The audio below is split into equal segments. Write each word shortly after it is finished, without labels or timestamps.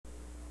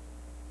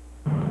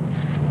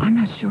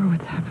not sure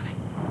what's happening.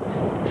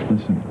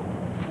 Listen,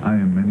 I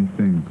am many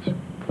things,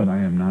 but I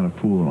am not a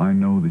fool. I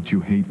know that you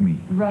hate me.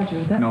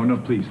 Roger, that... No,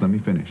 please, let me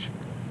finish.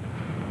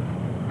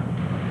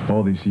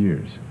 All these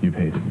years, you've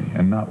hated me,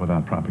 and not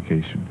without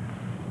provocation.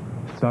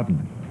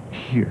 Suddenly,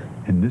 here,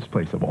 in this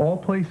place, of all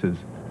places,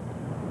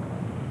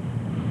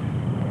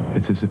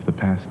 it's as if the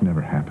past never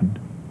happened.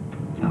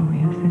 Oh,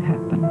 yes, it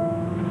happened.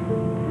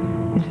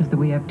 It's just that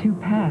we have two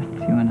pasts,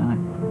 you and I.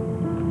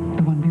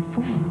 The one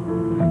before.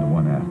 And the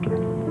one after.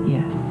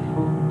 Yes.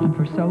 And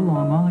for so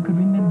long, all I could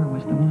remember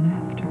was the one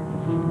after.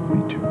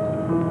 Me too.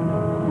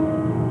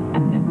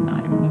 And then,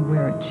 I don't know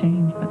where it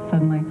changed, but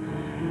suddenly,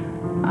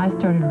 I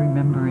started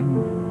remembering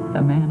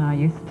the man I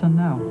used to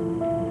know.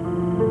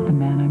 The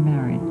man I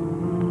married.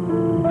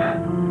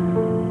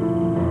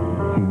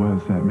 Who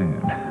was that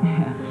man?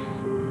 Yeah.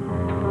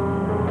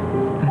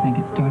 I think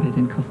it started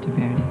in Costa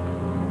Verde.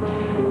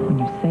 When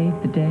you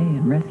saved the day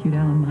and rescued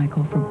Alan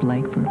Michael for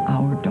Blake, for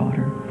our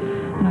daughter.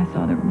 And I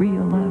saw the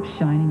real love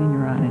shining in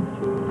your eyes.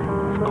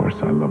 Of course,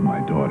 I love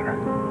my daughter.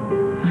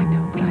 I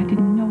know, but I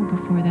didn't know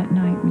before that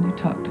night when you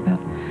talked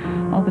about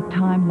all the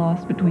time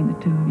lost between the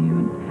two of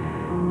you.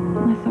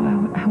 And I saw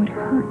how it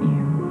hurt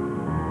you.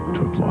 To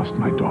have lost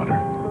my daughter.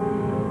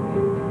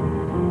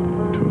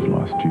 To have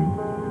lost you.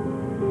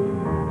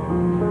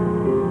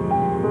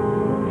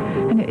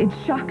 And it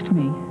shocked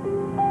me,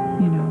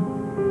 you know,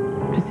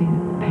 to see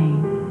the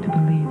pain, to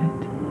believe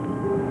it.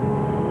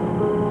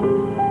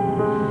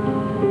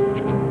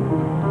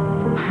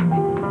 I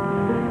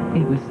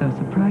mean, it was so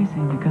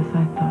surprising because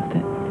I thought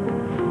that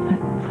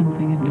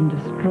something had been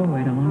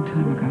destroyed a long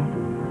time ago.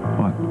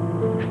 What?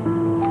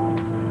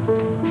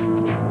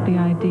 The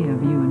idea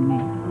of you and me.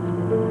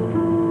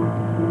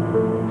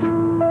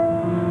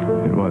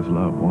 It was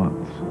love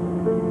once.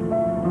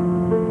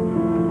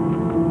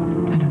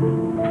 I don't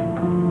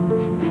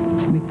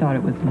know. We thought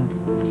it was love.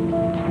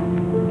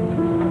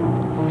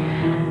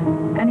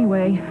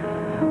 Anyway,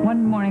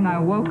 one morning I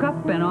woke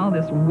up and all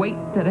this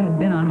weight that had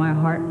been on my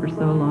heart for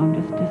so long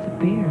just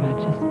disappeared.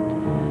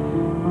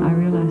 I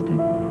realized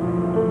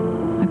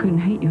I couldn't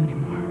hate you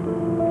anymore.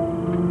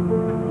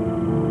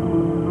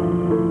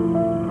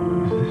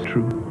 Is this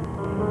true?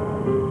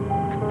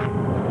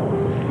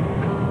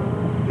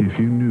 If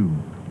you knew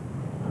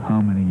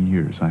how many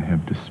years I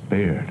have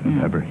despaired of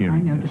ever hearing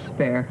I know this.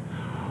 despair.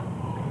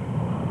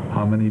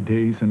 How many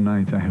days and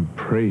nights I have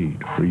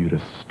prayed for you to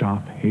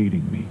stop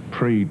hating me.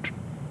 Prayed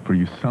for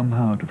you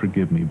somehow to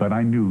forgive me. But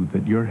I knew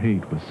that your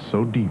hate was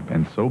so deep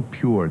and so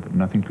pure that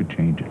nothing could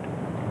change it.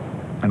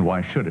 And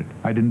why should it?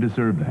 I didn't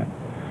deserve that.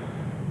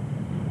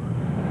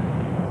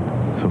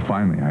 So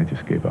finally, I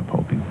just gave up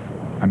hoping.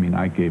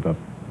 I gave up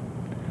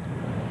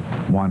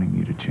wanting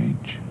you to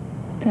change.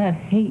 That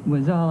hate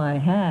was all I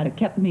had. It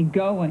kept me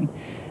going.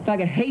 If I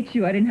could hate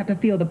you, I didn't have to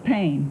feel the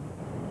pain.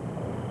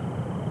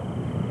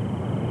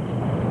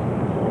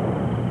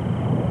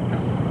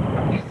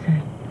 You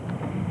said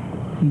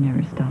you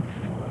never stopped.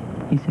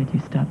 You said you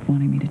stopped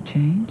wanting me to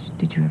change.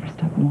 Did you ever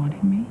stop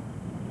wanting me?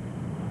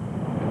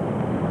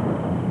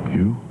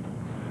 You?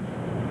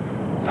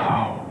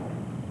 No.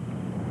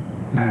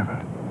 Never.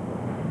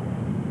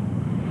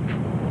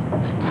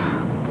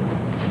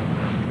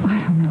 I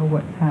don't know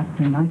what's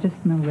happening. I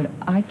just know that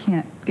I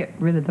can't get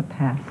rid of the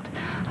past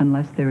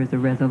unless there is a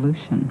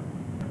resolution.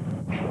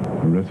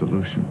 A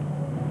resolution?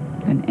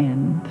 An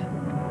end.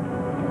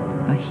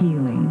 A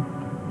healing.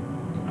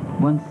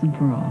 Once and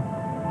for all.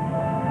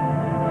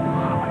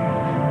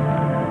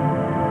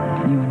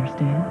 You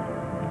understand?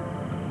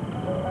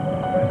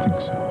 I think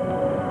so.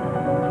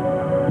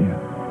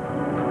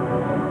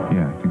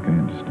 Yeah, I think I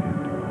understand.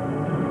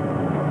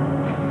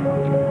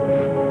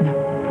 No.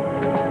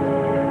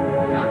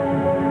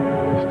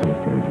 I'm still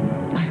afraid of you.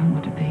 I don't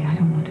want to be. I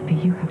don't want to be.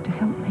 You have to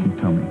help me.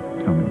 Tell me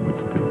what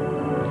to do.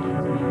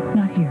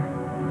 Not here.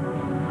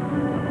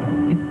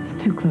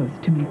 It's too close.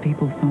 Too many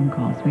people, phone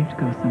calls. We have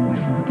to go somewhere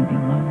where we can be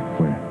alone.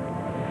 Where?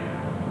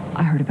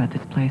 I heard about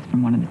this place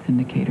from one of the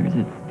syndicators.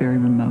 It's very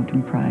remote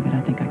and private.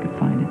 I think I could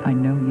find it. I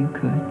know you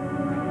could.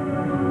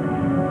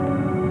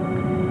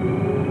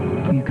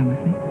 Will you come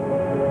with me?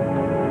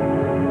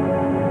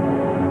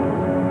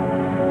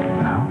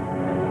 Now?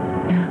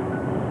 Yeah.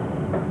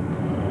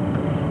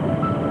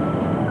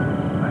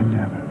 I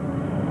never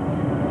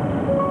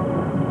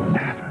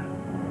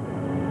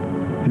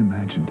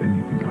imagined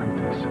anything like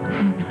this. I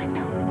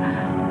know.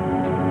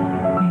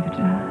 Neither did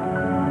I.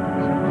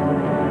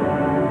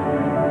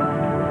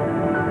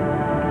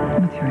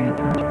 What's your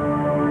answer?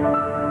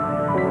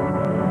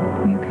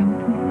 Will you come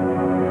with me?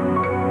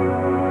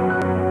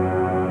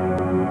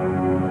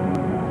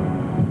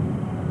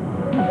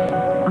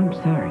 I'm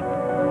sorry.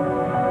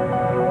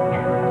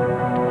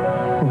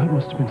 Well, that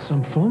must have been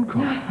some phone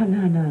call.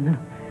 No.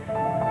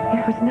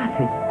 It was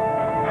nothing.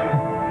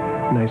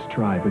 Nice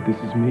try, but this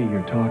is me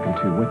you're talking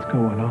to. What's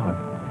going on?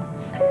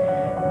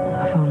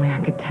 If only I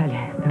could tell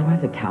you. There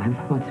was a time,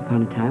 once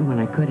upon a time, when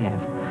I could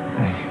have.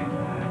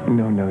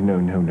 No.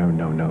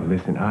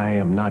 Listen, I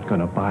am not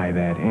going to buy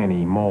that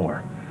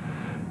anymore.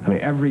 I mean,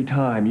 every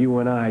time you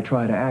and I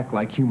try to act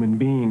like human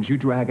beings, you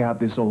drag out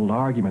this old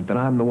argument that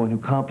I'm the one who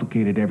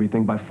complicated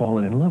everything by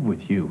falling in love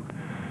with you.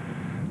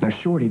 Now,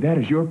 Shorty, that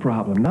is your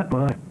problem, not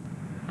mine.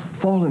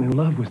 Falling in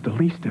love was the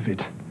least of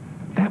it.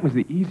 That was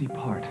the easy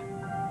part.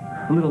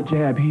 A little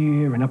jab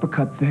here, an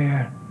uppercut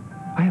there.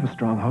 I have a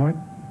strong heart.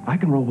 I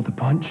can roll with the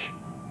punch.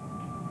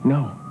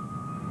 No.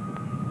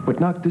 What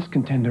knocked this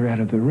contender out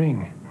of the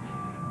ring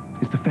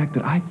is the fact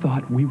that I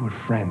thought we were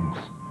friends.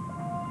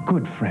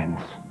 Good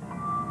friends.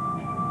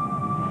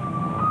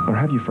 Or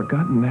have you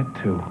forgotten that,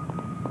 too?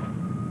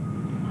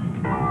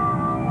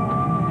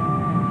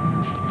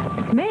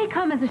 It may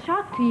come as a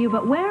shock to you,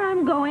 but where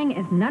I'm going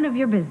is none of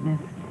your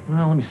business.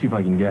 Well, let me see if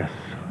I can guess.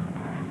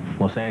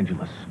 Los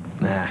Angeles.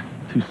 Nah,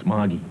 too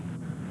smoggy.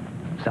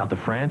 South of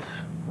France?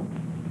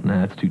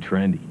 Nah, that's too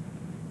trendy.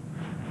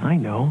 I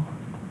know.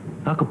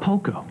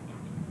 Acapulco.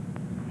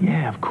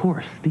 Yeah, of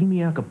course.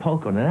 Steamy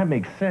Acapulco. Now, that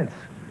makes sense.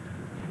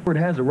 Word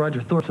has it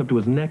Roger Thorpe's up to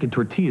his neck in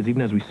tortillas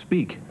even as we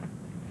speak.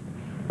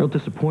 Real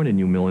disappointed in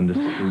you, Melinda.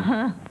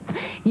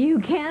 You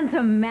can't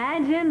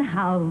imagine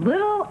how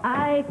little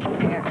I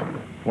care.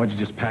 Why'd you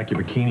just pack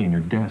your bikini in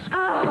your desk?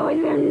 Oh,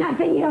 is there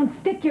nothing you don't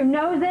stick your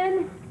nose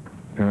in?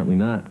 Apparently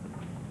not.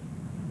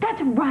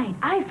 That's right.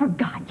 I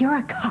forgot. You're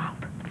a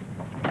cop.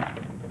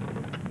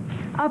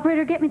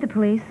 Operator, get me the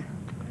police.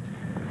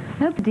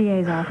 I hope the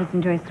DA's office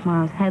enjoys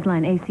tomorrow's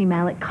headline. A.C.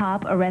 Malik,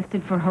 cop,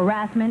 arrested for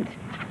harassment.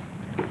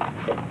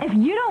 If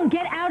you don't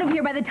get out of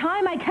here by the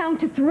time I count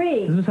to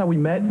 3. Is this how we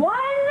met? 1,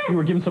 You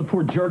were giving some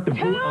poor jerk the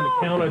 2, boot on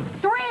the counter.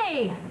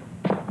 3.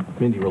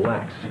 Mindy,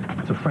 relax.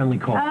 It's a friendly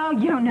call. Oh,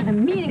 you don't know the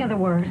meaning of the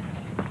word.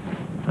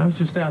 I was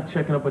just out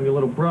checking up on your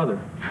little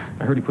brother.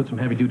 I heard he put some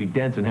heavy-duty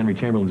dents in Henry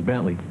Chamberlain's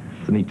Bentley.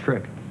 It's a neat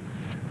trick.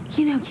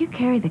 You know, you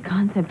carry the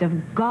concept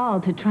of gall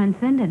to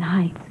transcendent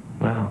heights.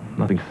 Well,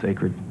 nothing's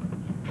sacred.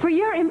 For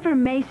your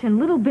information,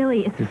 little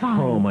Billy is It's fine.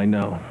 home, I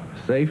know.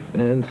 Safe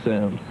and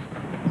sound.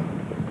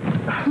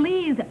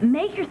 Please,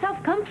 make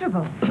yourself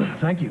comfortable.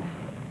 Thank you.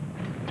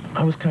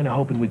 I was kind of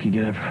hoping we could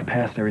get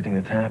past everything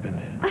that's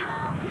happened.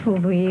 Oh,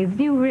 please,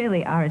 you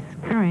really are a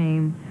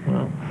scream.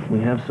 Well, we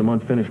have some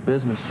unfinished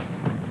business.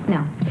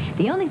 No,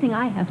 the only thing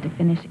I have to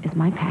finish is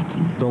my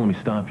packing. Don't let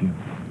me stop you.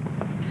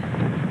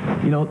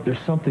 You know, there's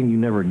something you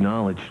never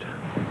acknowledged.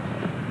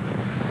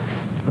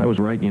 I was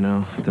right, you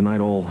know. The night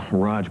old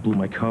Raj blew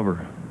my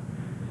cover.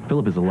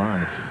 Philip is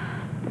alive.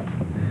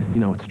 You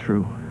know, it's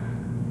true.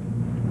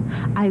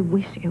 I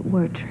wish it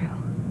were true.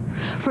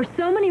 For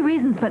so many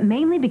reasons, but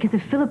mainly because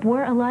if Philip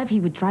were alive, he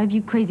would drive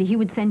you crazy. He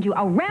would send you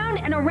around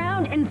and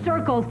around in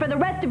circles for the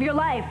rest of your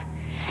life.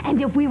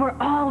 And if we were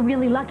all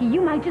really lucky,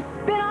 you might just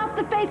spin off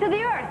the face of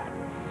the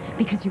earth.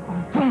 Because you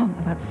are wrong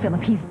about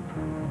Philip.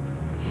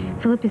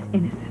 Philip is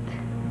innocent.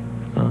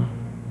 Huh?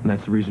 And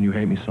that's the reason you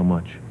hate me so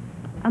much.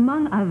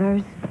 Among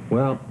others.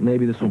 Well,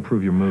 maybe this will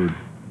improve your mood.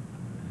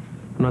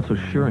 I'm not so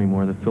sure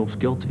anymore that Philip's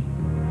guilty.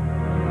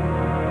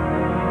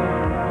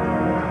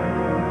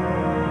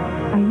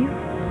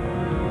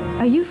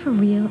 Are you for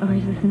real, or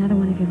is this another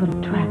one of your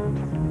little traps?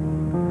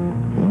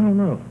 Well, I don't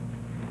know.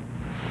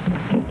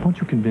 Why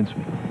don't you convince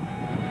me?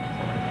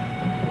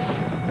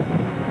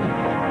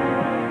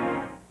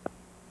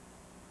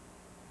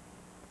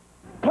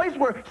 Place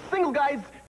where single guys